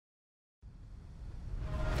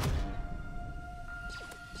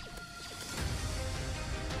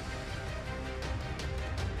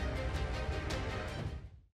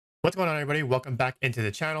What's going on, everybody? Welcome back into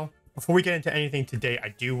the channel. Before we get into anything today, I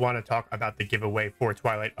do want to talk about the giveaway for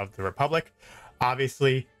Twilight of the Republic.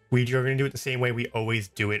 Obviously, we're going to do it the same way we always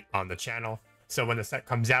do it on the channel. So when the set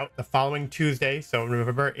comes out the following Tuesday, so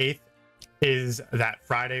November 8th is that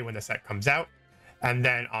Friday when the set comes out. And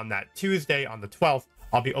then on that Tuesday, on the 12th,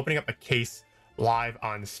 I'll be opening up a case live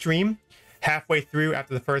on stream. Halfway through,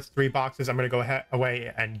 after the first 3 boxes, I'm going to go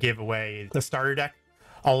away and give away the starter deck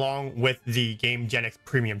along with the Game Gen X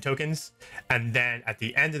premium tokens. And then at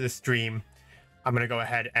the end of the stream, I'm going to go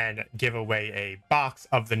ahead and give away a box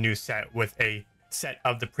of the new set with a set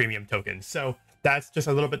of the premium tokens. So that's just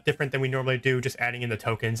a little bit different than we normally do, just adding in the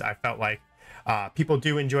tokens. I felt like people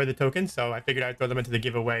do enjoy the tokens, so I figured I'd throw them into the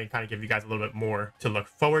giveaway and kind of give you guys a little bit more to look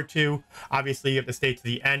forward to. Obviously, you have to stay to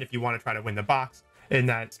the end if you want to try to win the box in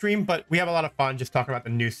that stream, but we have a lot of fun just talking about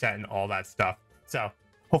the new set and all that stuff. So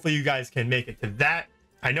hopefully you guys can make it to that.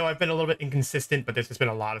 I know I've been a little bit inconsistent, but there's just been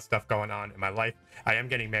a lot of stuff going on in my life. I am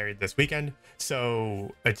getting married this weekend,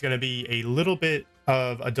 so it's going to be a little bit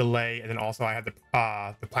of a delay. And then also I had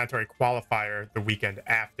the planetary qualifier the weekend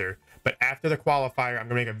after. But after the qualifier, I'm going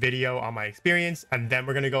to make a video on my experience, and then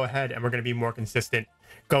we're going to go ahead and we're going to be more consistent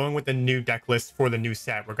going with the new deck list for the new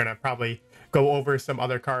set. We're going to probably go over some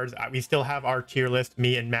other cards. We still have our tier list,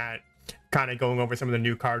 me and Matt, kind of going over some of the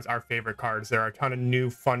new cards, our favorite cards. There are a ton of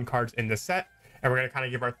new fun cards in the set, and we're going to kind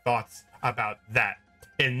of give our thoughts about that.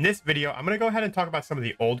 In this video, I'm going to go ahead and talk about some of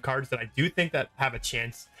the old cards that I do think that have a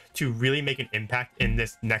chance to really make an impact in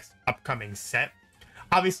this next upcoming set.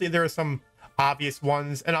 Obviously, there are some obvious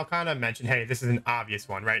ones, and I'll kind of mention, hey, this is an obvious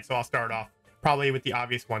one, right? So I'll start off probably with the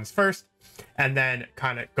obvious ones first, and then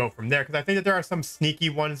kind of go from there, because I think that there are some sneaky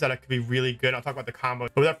ones that could be really good. I'll talk about the combos.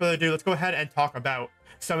 But without further ado, let's go ahead and talk about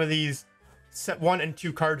some of these set 1 and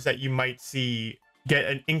 2 cards that you might see get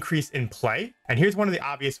an increase in play. And here's one of the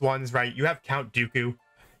obvious ones, right? You have Count Dooku.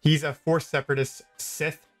 He's a Force Separatist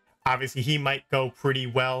Sith. Obviously, he might go pretty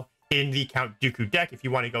well in the Count Dooku deck. If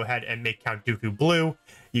you want to go ahead and make Count Dooku blue,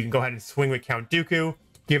 you can go ahead and swing with Count Dooku,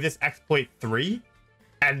 give this exploit 3,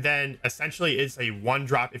 and then essentially it's a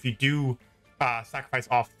 1-drop if you do sacrifice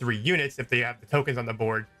off 3 units, if they have the tokens on the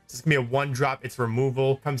board. So it's gonna be a 1-drop, it's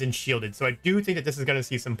removal, comes in shielded. So I do think that this is gonna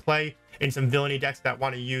see some play in some villainy decks that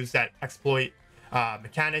want to use that exploit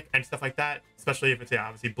mechanic and stuff like that, especially if it's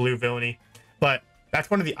obviously blue villainy. But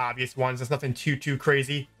that's one of the obvious ones. There's nothing too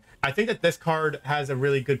crazy. I think that this card has a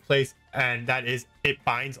really good place, and that is it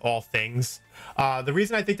binds all things. The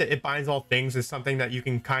reason I think that it binds all things is something that you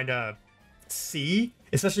can kind of see,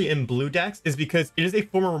 especially in blue decks, is because it is a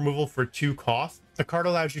form of removal for 2 costs. The card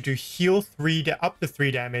allows you to heal up to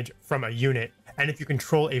 3 damage from a unit, and if you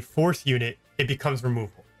control a force unit, it becomes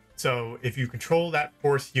removal. So if you control that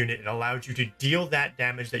force unit, it allows you to deal that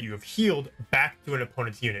damage that you have healed back to an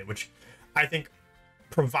opponent's unit, which I think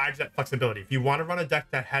provides that flexibility. If you want to run a deck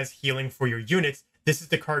that has healing for your units, this is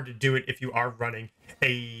the card to do it if you are running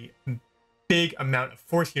a big amount of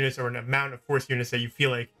force units, or an amount of force units that you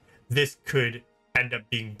feel like this could end up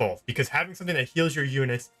being both. Because having something that heals your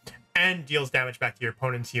units and deals damage back to your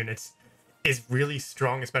opponent's units is really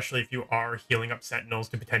strong, especially if you are healing up sentinels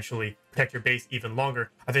to potentially protect your base even longer.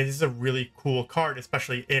 I think this is a really cool card,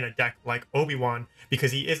 especially in a deck like Obi-Wan,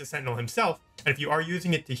 because he is a sentinel himself. And if you are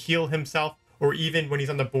using it to heal himself, or even when he's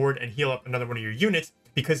on the board and heal up another one of your units,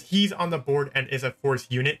 because he's on the board and is a force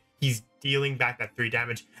unit, he's dealing back that 3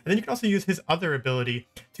 damage. And then you can also use his other ability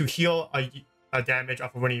to heal a damage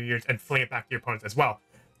off of one of your units and fling it back to your opponents as well.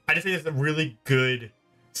 I just think it's a really good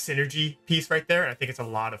synergy piece right there, and I think it's a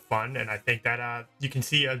lot of fun, and I think that you can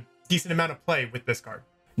see a decent amount of play with this card.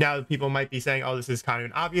 Now, people might be saying, oh, this is kind of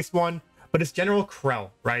an obvious one, but it's General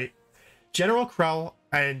Krell, right? General Krell,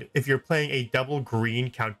 and if you're playing a double green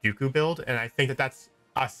Count Dooku build, and I think that that's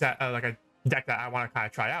a set, like a deck that I want to kind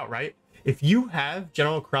of try out, right? If you have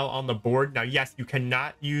General Krell on the board, now yes, you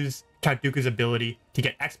cannot use Count Dooku's ability to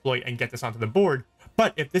get exploit and get this onto the board,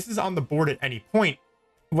 but if this is on the board at any point,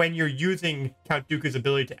 when you're using Count Dooku's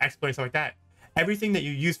ability to exploit and stuff like that, everything that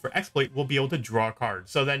you use for exploit will be able to draw a card.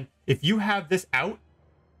 So then if you have this out,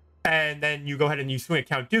 and then you go ahead and you swing at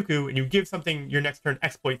Count Dooku, and you give something your next turn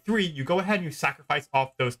exploit 3, you go ahead and you sacrifice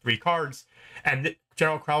off those 3 cards, and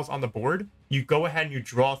General Krell's on the board, you go ahead and you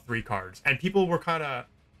draw 3 cards. And people were kind of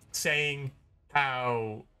saying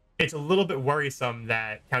how it's a little bit worrisome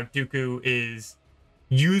that Count Dooku is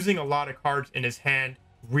using a lot of cards in his hand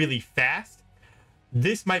really fast.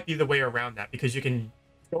 This might be the way around that, because you can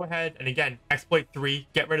go ahead and, again, exploit 3,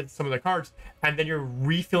 get rid of some of the cards, and then you're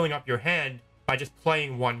refilling up your hand by just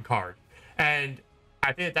playing 1 card. And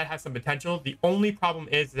I think that has some potential. The only problem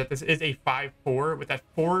is that this is a 5/4 with that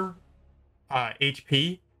 4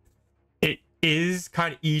 HP. It is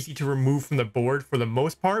kind of easy to remove from the board for the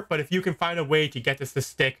most part, but if you can find a way to get this to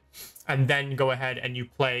stick and then go ahead and you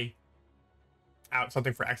play out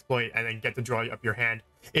something for exploit and then get to draw up your hand,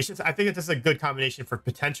 it's just, I think that this is a good combination for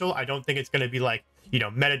potential. I don't think it's going to be like, you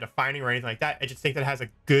know, meta defining or anything like that. I just think that it has a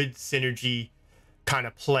good synergy kind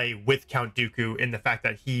of play with Count Dooku in the fact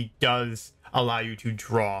that he does allow you to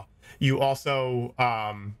draw. You also,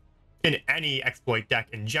 in any exploit deck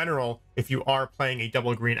in general, if you are playing a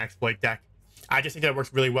double green exploit deck, I just think that it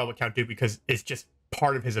works really well with Count Dooku because it's just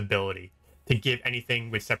part of his ability to give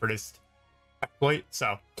anything with separatist exploit.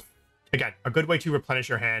 So again, a good way to replenish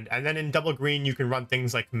your hand. And then in double green, you can run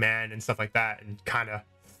things like command and stuff like that and kind of,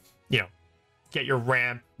 you know, get your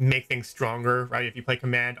ramp, make things stronger, right? If you play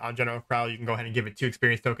command on General Krell, you can go ahead and give it 2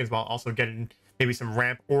 experience tokens while also getting maybe some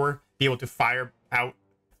ramp or be able to fire out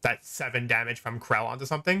that 7 damage from Krell onto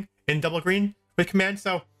something in double green with command.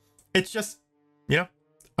 So it's just, you know,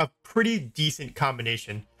 a pretty decent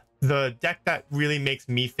combination. The deck that really makes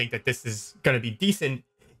me think that this is going to be decent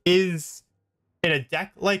is in a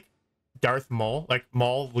deck like Darth Maul, like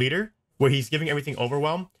Maul leader, where he's giving everything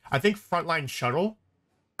overwhelm. I think Frontline Shuttle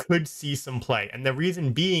could see some play. And the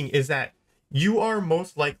reason being is that you are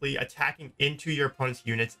most likely attacking into your opponent's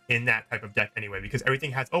units in that type of deck anyway, because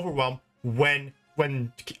everything has overwhelm when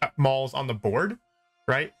Maul's on the board,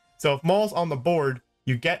 right? So if Maul's on the board,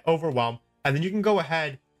 you get overwhelm, and then you can go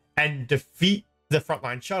ahead and defeat the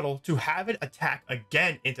Frontline Shuttle to have it attack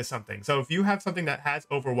again into something. So if you have something that has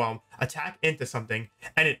overwhelm, attack into something,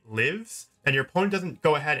 and it lives, and your opponent doesn't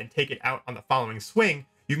go ahead and take it out on the following swing,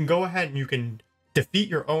 you can go ahead and you can defeat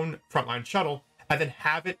your own Frontline Shuttle, and then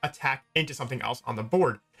have it attack into something else on the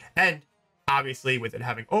board. And obviously, with it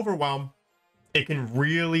having overwhelm, it can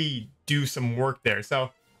really do some work there.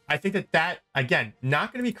 So I think that, again,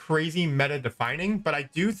 not going to be crazy meta defining, but I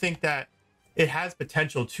do think that it has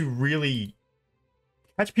potential to really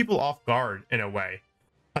catch people off guard in a way.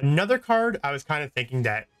 Another card I was kind of thinking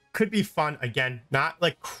that could be fun, again, not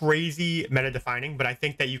like crazy meta defining, but I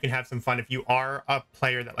think that you can have some fun if you are a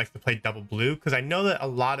player that likes to play double blue, because I know that a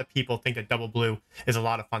lot of people think that double blue is a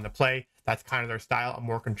lot of fun to play. That's kind of their style, a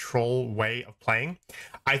more control way of playing.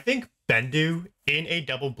 I think Bendu in a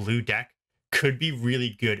double blue deck could be really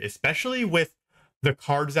good, especially with the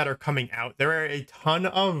cards that are coming out. There are a ton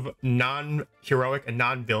of non-heroic and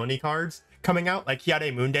non-villainy cards coming out, like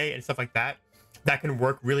Kyade Mundi and stuff like that, that can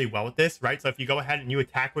work really well with this, right? So if you go ahead and you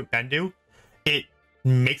attack with Bendu, it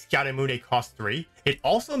makes Kyade Mundi cost 3. It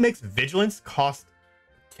also makes Vigilance cost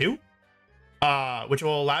 2, which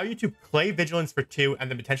will allow you to play Vigilance for 2 and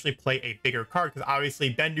then potentially play a bigger card, because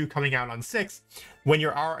obviously Bendu coming out on 6, when you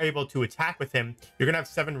are able to attack with him, you're going to have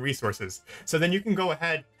 7 resources. So then you can go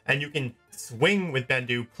ahead and you can swing with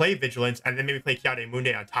Bendu, play Vigilance, and then maybe play Kyade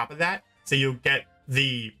Mundi on top of that. So you get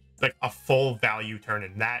the, like, a full value turn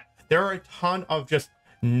in that. There are a ton of just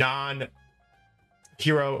non-heroism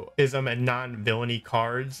and non-villainy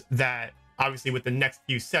cards that, obviously, with the next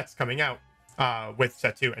few sets coming out, with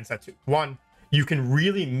set 2 and set 1, you can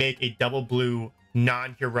really make a double blue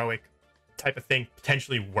non-heroic type of thing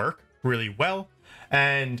potentially work really well.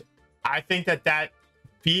 And I think that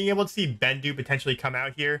being able to see Bendu potentially come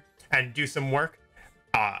out here and do some work,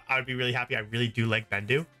 I would be really happy. I really do like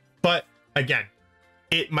Bendu. But again,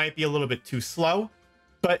 it might be a little bit too slow.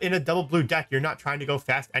 But in a double blue deck, you're not trying to go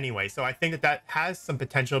fast anyway. So I think that has some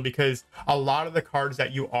potential, because a lot of the cards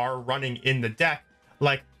that you are running in the deck,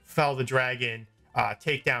 like Fell the Dragon,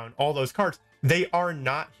 Takedown, all those cards, they are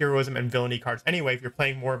not heroism and villainy cards anyway, if you're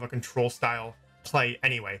playing more of a control style play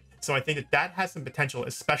anyway. So I think that has some potential,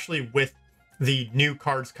 especially with the new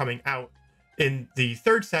cards coming out in the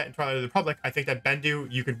 3rd set in Twilight of the Republic. I think that Bendu,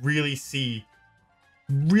 you could really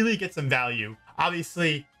get some value.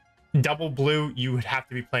 Obviously, double blue, you would have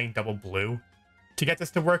to be playing double blue to get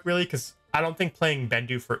this to work, really, because I don't think playing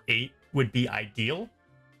Bendu for 8 would be ideal.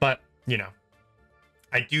 But, you know,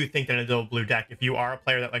 I do think that in a double blue deck, if you are a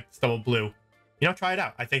player that likes double blue, you know, try it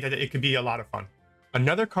out. I think that it could be a lot of fun.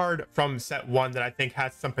 Another card from set 1 that I think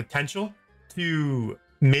has some potential to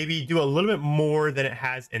maybe do a little bit more than it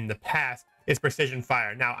has in the past is Precision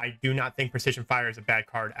Fire. Now, I do not think Precision Fire is a bad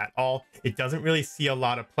card at all. It doesn't really see a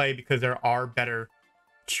lot of play because there are better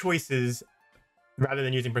choices rather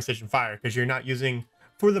than using Precision Fire, because you're not using,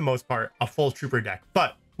 for the most part, a full trooper deck.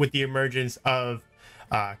 But with the emergence of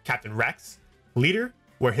Captain Rex leader,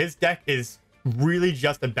 where his deck is really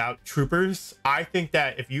just about troopers, I think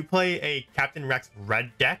that if you play a Captain Rex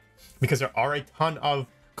red deck, because there are a ton of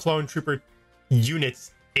clone trooper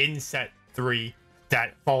units in set 3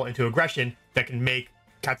 that fall into aggression, that can make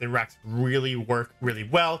Captain Rex really work really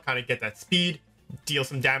well, kind of get that speed, deal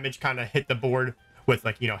some damage, kind of hit the board with,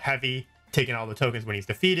 like, you know, heavy taking all the tokens when he's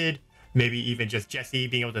defeated. Maybe even just Jesse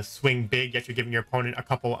being able to swing big, yet you're giving your opponent a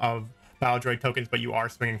couple of battle droid tokens, but you are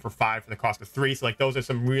swinging for 5 for the cost of 3. So like those are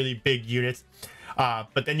some really big units.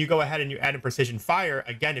 But then you go ahead and you add in precision fire.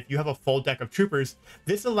 Again, if you have a full deck of troopers,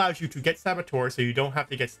 this allows you to get Saboteur, so you don't have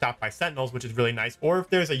to get stopped by Sentinels, which is really nice. Or if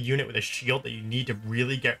there's a unit with a shield that you need to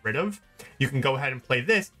really get rid of, you can go ahead and play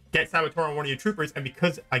this, get Saboteur on one of your troopers, and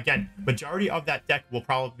because, again, majority of that deck will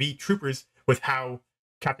probably be troopers with how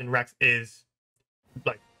Captain Rex is,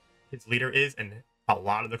 like, his leader is, and a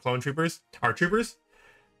lot of the clone troopers are troopers,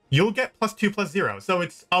 you'll get +2/+0. So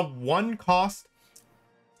it's a 1 cost,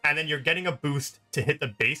 and then you're getting a boost to hit the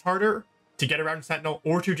base harder, to get around Sentinel,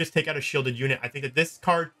 or to just take out a shielded unit. I think that this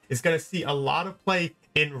card is going to see a lot of play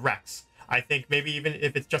in Rex. I think maybe even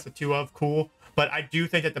if it's just a 2-of, cool. But I do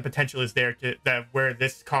think that the potential is there where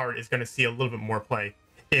this card is going to see a little bit more play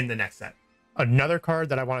in the next set. Another card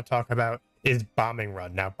that I want to talk about is Bombing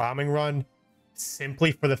Run. Now, Bombing Run,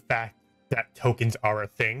 simply for the fact that tokens are a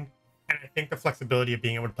thing, and I think the flexibility of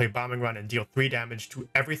being able to play Bombing Run and deal 3 damage to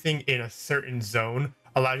everything in a certain zone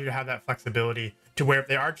allows you to have that flexibility to where if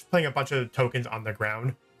they are just playing a bunch of tokens on the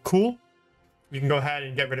ground, cool. You can go ahead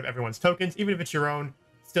and get rid of everyone's tokens, even if it's your own.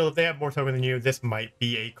 Still, if they have more tokens than you, this might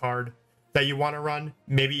be a card that you want to run,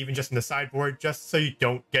 maybe even just in the sideboard, just so you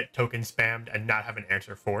don't get token spammed and not have an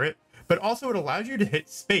answer for it. But also it allows you to hit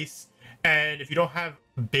space, and if you don't have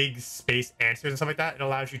big space answers and stuff like that, it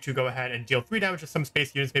allows you to go ahead and deal 3 damage to some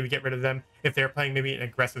space units, maybe get rid of them if they're playing maybe an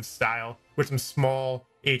aggressive style with some small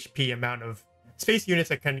HP amount of space units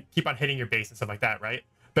that can keep on hitting your base and stuff like that, right?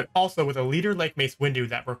 But also with a leader like Mace Windu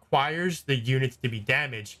that requires the units to be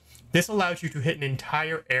damaged, this allows you to hit an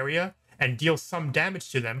entire area and deal some damage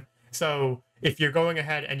to them. So if you're going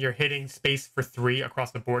ahead and you're hitting space for 3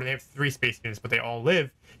 across the board, and they have 3 space units, but they all live,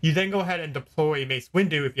 you then go ahead and deploy Mace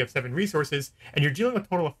Windu if you have 7 resources, and you're dealing a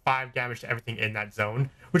total of 5 damage to everything in that zone,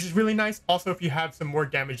 which is really nice. Also, if you have some more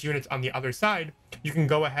damage units on the other side, you can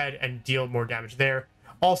go ahead and deal more damage there.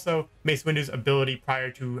 Also, Mace Windu's ability prior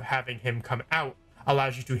to having him come out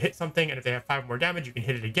allows you to hit something, and if they have 5 more damage, you can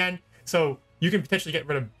hit it again. So you can potentially get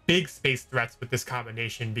rid of big space threats with this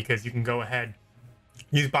combination, because you can go ahead,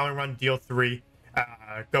 use Bombing Run, deal 3,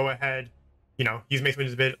 go ahead, you know, use Mace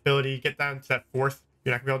Windu's ability, get down to that 4th.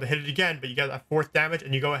 You're not going to be able to hit it again, but you get that 4th damage,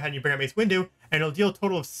 and you go ahead and you bring out Mace Windu, and it'll deal a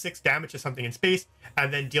total of 6 damage to something in space,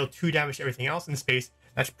 and then deal 2 damage to everything else in space.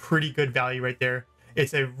 That's pretty good value right there.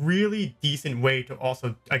 It's a really decent way to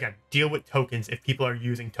also, again, deal with tokens if people are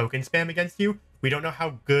using token spam against you. We don't know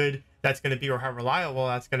how good that's going to be or how reliable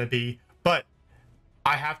that's going to be, but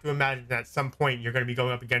I have to imagine that at some point you're going to be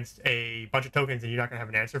going up against a bunch of tokens and you're not going to have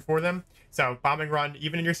an answer for them. So Bombing Run,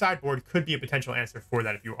 even in your sideboard, could be a potential answer for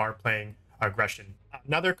that if you are playing aggression.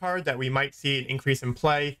 Another card that we might see an increase in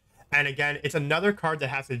play, and again, it's another card that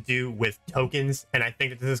has to do with tokens, and I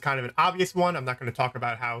think that this is kind of an obvious one. I'm not going to talk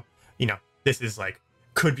about how, you know, this is like,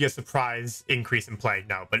 could be a surprise increase in play.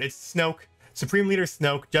 No, but it's Snoke. Supreme Leader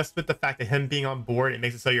Snoke, just with the fact that him being on board, it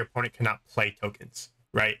makes it so your opponent cannot play tokens,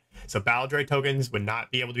 right? So Battle Droid tokens would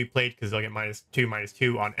not be able to be played because they'll get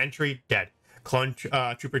 -2/-2 on entry, dead. Clone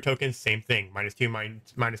Trooper tokens, same thing,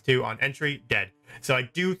 -2/-2 on entry, dead. So I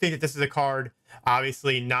do think that this is a card,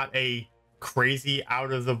 obviously not a crazy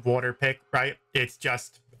out of the water pick, right? It's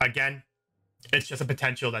just, again, it's just a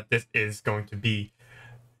potential that this is going to be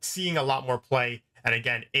seeing a lot more play. And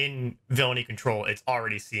again, in Villainy Control, it's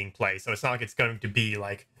already seeing play. So it's not like it's going to be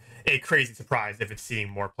like a crazy surprise if it's seeing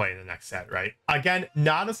more play in the next set, right? Again,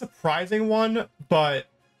 not a surprising one, but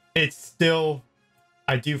it's still,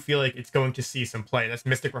 I do feel like it's going to see some play. That's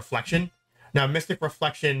Mystic Reflection. Now, Mystic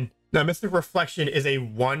Reflection is a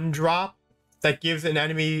 1-drop that gives an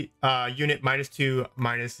enemy unit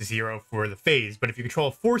 -2/-0 for the phase. But if you control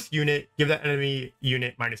a Force unit, give that enemy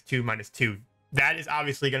unit -2/-2. That is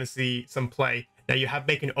obviously going to see some play. Now you have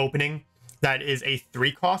Make an Opening. That is a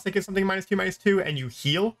 3 cost that gives something -2/-2, and you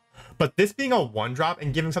heal. But this being a 1-drop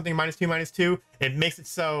and giving something -2/-2, it makes it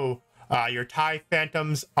so your TIE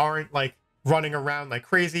Phantoms aren't like running around like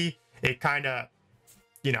crazy. It kind of,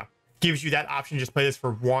 you know, gives you that option to just play this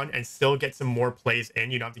for 1 and still get some more plays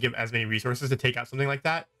in. You don't have to give as many resources to take out something like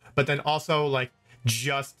that. But then also, like,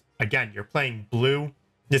 just, again, you're playing blue.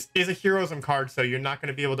 This is a heroism card, so you're not going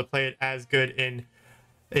to be able to play it as good in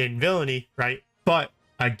Villainy, right? But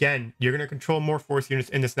again, you're going to control more Force units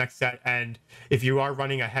in this next set, and if you are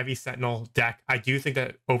running a heavy Sentinel deck, I do think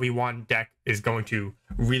that Obi-Wan deck is going to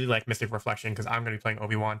really like Mystic Reflection, because I'm going to be playing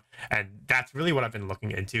Obi-Wan, and that's really what I've been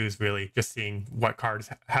looking into, is really just seeing what cards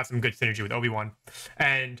have some good synergy with Obi-Wan.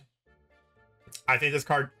 And I think this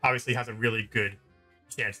card obviously has a really good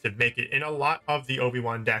chance to make it in a lot of the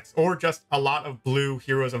Obi-Wan decks, or just a lot of blue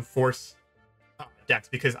Heroism Force decks,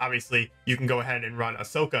 because obviously you can go ahead and run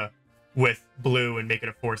Ahsoka with blue and make it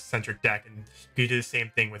a Force-centric deck, and you do the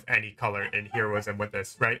same thing with any color in Heroism with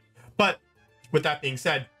this, right? But with that being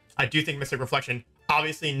said, I do think Mystic Reflection,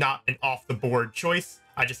 obviously not an off-the-board choice.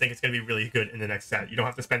 I just think it's going to be really good in the next set. You don't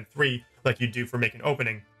have to spend 3 like you do for Make an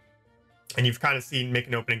Opening. And you've kind of seen Make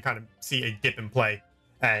an Opening kind of see a dip in play.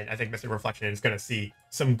 And I think Mystic Reflection is going to see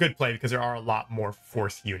some good play because there are a lot more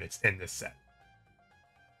Force units in this set.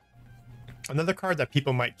 Another card that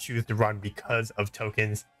people might choose to run because of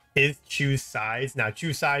tokens is Choose Size. Now,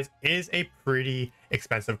 Choose Size is a pretty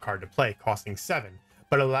expensive card to play, costing 7,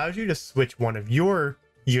 but allows you to switch one of your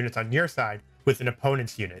units on your side with an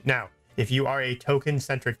opponent's unit. Now, if you are a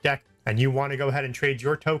token-centric deck and you want to go ahead and trade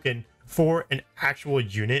your token for an actual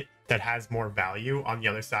unit that has more value on the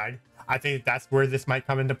other side, I think that's where this might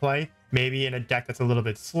come into play. Maybe in a deck that's a little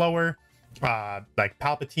bit slower, like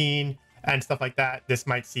Palpatine and stuff like that, this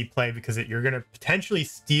might see play because you're going to potentially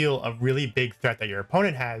steal a really big threat that your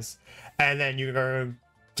opponent has, and then you're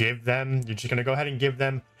just going to go ahead and give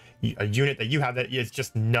them a unit that you have that is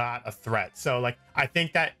just not a threat. So, like, I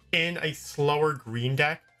think that in a slower green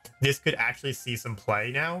deck, this could actually see some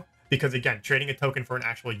play now, because again, trading a token for an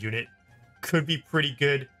actual unit could be pretty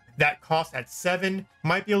good. That cost at 7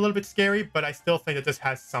 might be a little bit scary, but I still think that this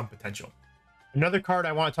has some potential. Another card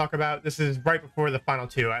I want to talk about, this is right before the final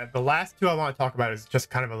 2. The last 2 I want to talk about is just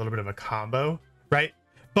kind of a little bit of a combo, right?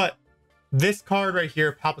 But this card right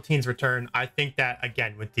here, Palpatine's Return, I think that,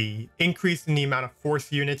 again, with the increase in the amount of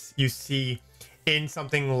Force units you see in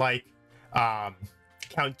something like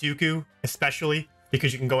Count Dooku, especially,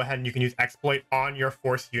 because you can go ahead and you can use Exploit on your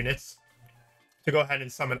Force units to go ahead and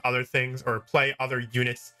summon other things or play other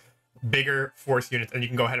units, bigger Force units, and you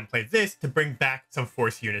can go ahead and play this to bring back some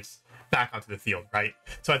Force units back onto the field, right?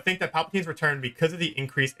 So I think that Palpatine's Return, because of the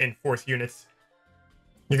increase in Force units,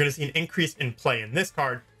 you're going to see an increase in play in this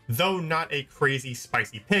card, though not a crazy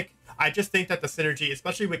spicy pick. I just think that the synergy,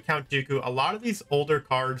 especially with Count Dooku, a lot of these older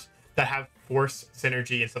cards that have Force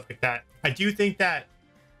synergy and stuff like that, I do think that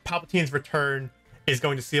Palpatine's Return is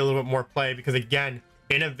going to see a little bit more play, because again,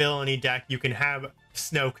 in a villainy deck, you can have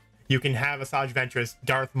Snoke, you can have Asajj Ventress,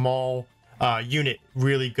 Darth Maul unit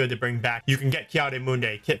really good to bring back. You can get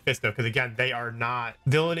Ki-Adi-Mundi, Kit Fisto, because again, they are not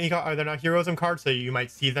villainy, they're not heroism cards, so you might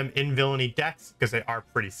see them in villainy decks because they are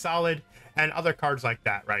pretty solid, and other cards like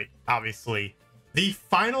that, right? Obviously, the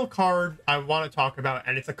final card I want to talk about,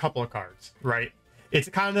 and it's a couple of cards, right? It's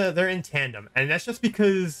kind of, they're in tandem, and that's just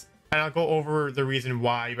because, and I'll go over the reason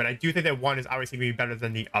why, but I do think that one is obviously going to be better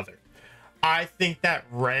than the other. I think that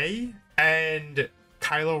Rey and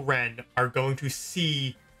Kylo Ren are going to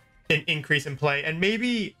see an increase in play, and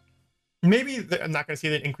maybe I'm not going to see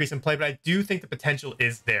the increase in play, but I do think the potential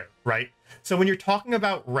is there, right? So when you're talking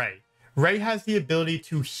about Rey has the ability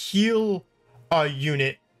to heal a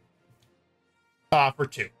unit for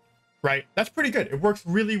 2, right? That's pretty good. It works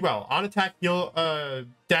really well. On attack, heal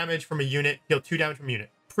damage from a unit, heal 2 damage from a unit.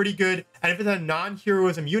 Pretty good. And if it's a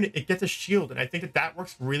non-heroism unit, it gets a shield, and I think that that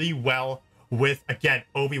works really well with, again,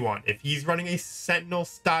 Obi-Wan. If he's running a Sentinel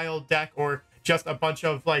style deck or just a bunch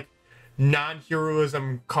of like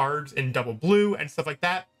non-heroism cards in double blue and stuff like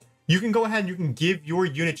that, you can go ahead and you can give your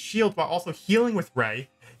unit shield while also healing with Rey,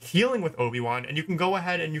 healing with Obi-Wan, and you can go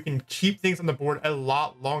ahead and you can keep things on the board a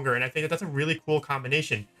lot longer. And I think that that's a really cool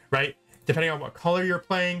combination, right? Depending on what color you're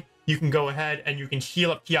playing, you can go ahead and you can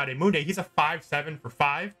heal up Ki-Adi-Mundi. He's a 5/7 for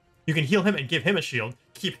 5. You can heal him and give him a shield,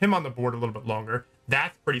 keep him on the board a little bit longer.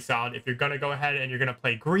 That's pretty solid. If you're going to go ahead and you're going to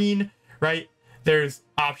play green, right? There's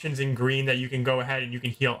options in green that you can go ahead and you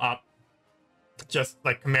can heal up. Just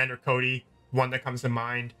like Commander Cody, one that comes to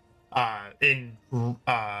mind. In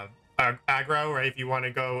aggro, right? If you want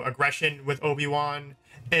to go aggression with Obi-Wan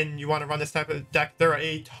and you want to run this type of deck, there are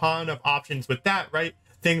a ton of options with that, right?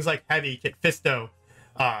 Things like Heavy, Kit Fisto,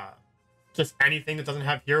 just anything that doesn't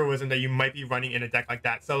have heroism that you might be running in a deck like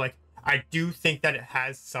that. So, like, I do think that it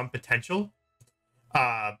has some potential,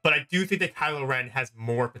 but I do think that Kylo Ren has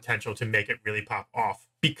more potential to make it really pop off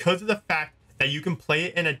because of the fact that you can play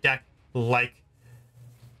it in a deck like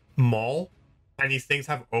Maul, and these things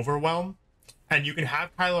have Overwhelm, and you can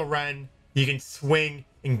have Kylo Ren, you can swing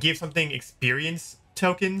and give something experience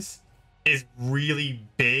tokens is really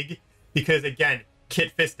big because, again,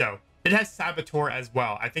 Kit Fisto, it has Saboteur as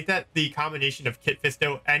well. I think that the combination of Kit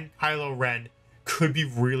Fisto and Kylo Ren could be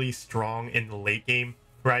really strong in the late game,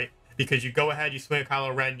 right? Because you go ahead, you swing at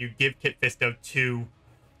Kylo Ren, you give Kit Fisto 2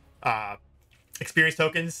 experience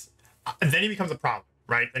tokens, and then he becomes a problem,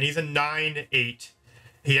 right? And he's a 9/8.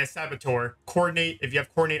 He has Saboteur. Coordinate, if you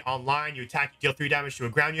have Coordinate online, you attack, you deal 3 damage to a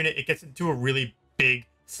ground unit. It gets into a really big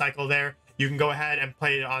cycle there. You can go ahead and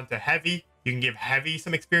play it onto Heavy, You can give Heavy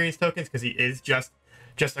some experience tokens because he is just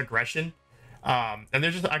aggression. And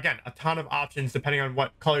there's just, again, a ton of options depending on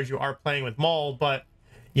what colors you are playing with Maul. But,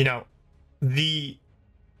 you know, the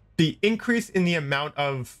increase in the amount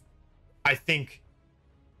of, I think,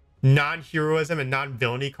 non-heroism and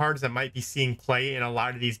non-villainy cards that might be seeing play in a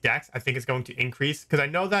lot of these decks, I think is going to increase. Because I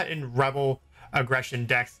know that in Rebel aggression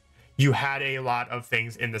decks, you had a lot of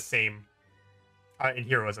things in the same in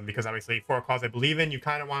heroism, because obviously 4 Claws I believe in, you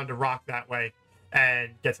kind of wanted to rock that way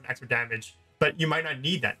and get some extra damage, but you might not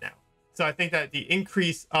need that now. So I think that the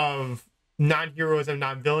increase of non-heroism,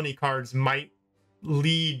 non-villainy cards might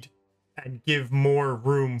lead and give more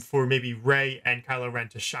room for maybe Rey and Kylo Ren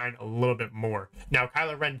to shine a little bit more. Now,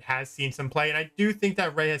 Kylo Ren has seen some play, and I do think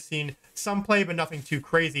that Rey has seen some play, but nothing too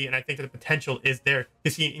crazy, and I think that the potential is there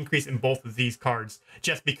to see an increase in both of these cards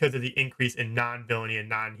just because of the increase in non-villainy and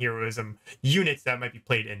non-heroism units that might be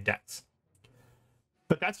played in decks.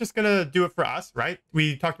 But that's just going to do it for us, right?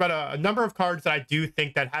 We talked about a number of cards that I do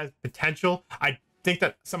think that has potential. I think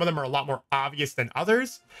that some of them are a lot more obvious than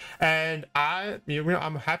others, and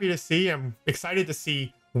I'm happy to see, I'm excited to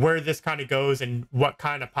see where this kind of goes and what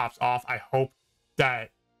kind of pops off. I hope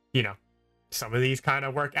that, you know, some of these kind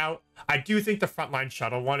of work out. I do think the Frontline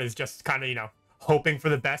Shuttle one is just kind of, you know, hoping for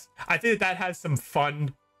the best. I think that has some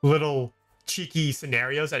fun little cheeky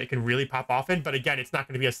scenarios that it can really pop off in, but again, it's not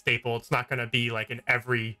going to be a staple. It's not going to be like an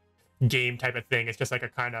every game type of thing. It's just like a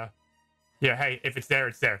kind of, yeah, hey, if it's there,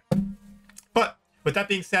 it's there. But with that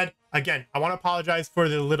being said, again, I want to apologize for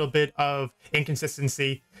the little bit of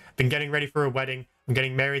inconsistency. I've been getting ready for a wedding. I'm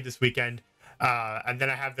getting married this weekend. And then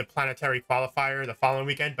I have the planetary qualifier the following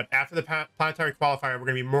weekend. But after the planetary qualifier, we're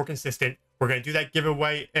going to be more consistent. We're going to do that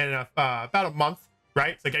giveaway in about a month,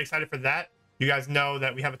 right? So get excited for that. You guys know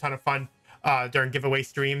that we have a ton of fun during giveaway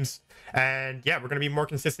streams. And yeah, we're going to be more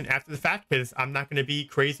consistent after the fact because I'm not going to be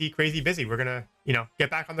crazy busy. We're going to, you know,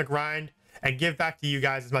 get back on the grind and give back to you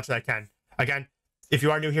guys as much as I can. Again, if you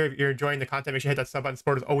are new here, if you're enjoying the content, make sure you hit that sub button.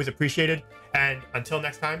 Support is always appreciated. And until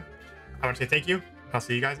next time, I want to say thank you. I'll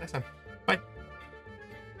see you guys next time.